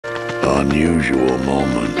unusual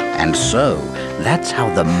moment. And so, that's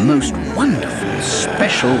how the most wonderful,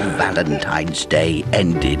 special Valentine's Day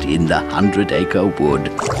ended in the 100-acre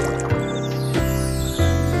wood.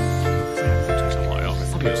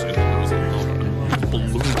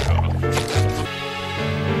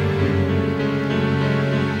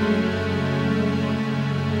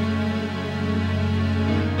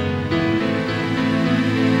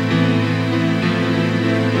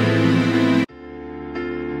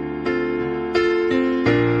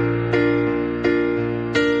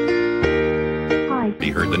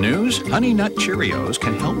 You heard the news? Honey Nut Cheerios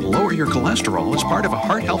can help lower your cholesterol as part of a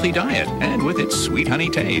heart-healthy diet, and with its sweet honey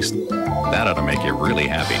taste. That ought to make you really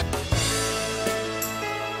happy.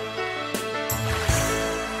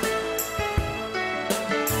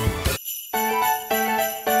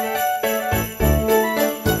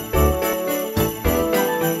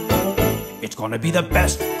 It's gonna be the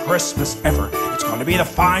best Christmas ever. It's gonna be the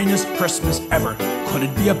finest Christmas ever. Could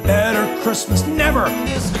it be a better Christmas? Never!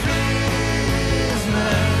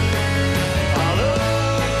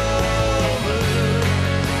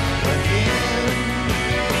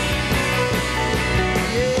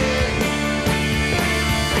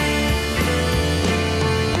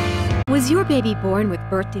 Was your baby born with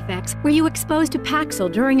birth defects? Were you exposed to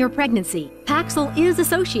Paxil during your pregnancy? Paxil is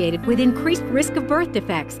associated with increased risk of birth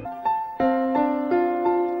defects.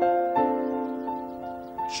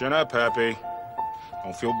 Shut up, Happy.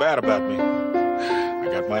 Don't feel bad about me. I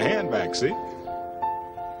got my hand back, see?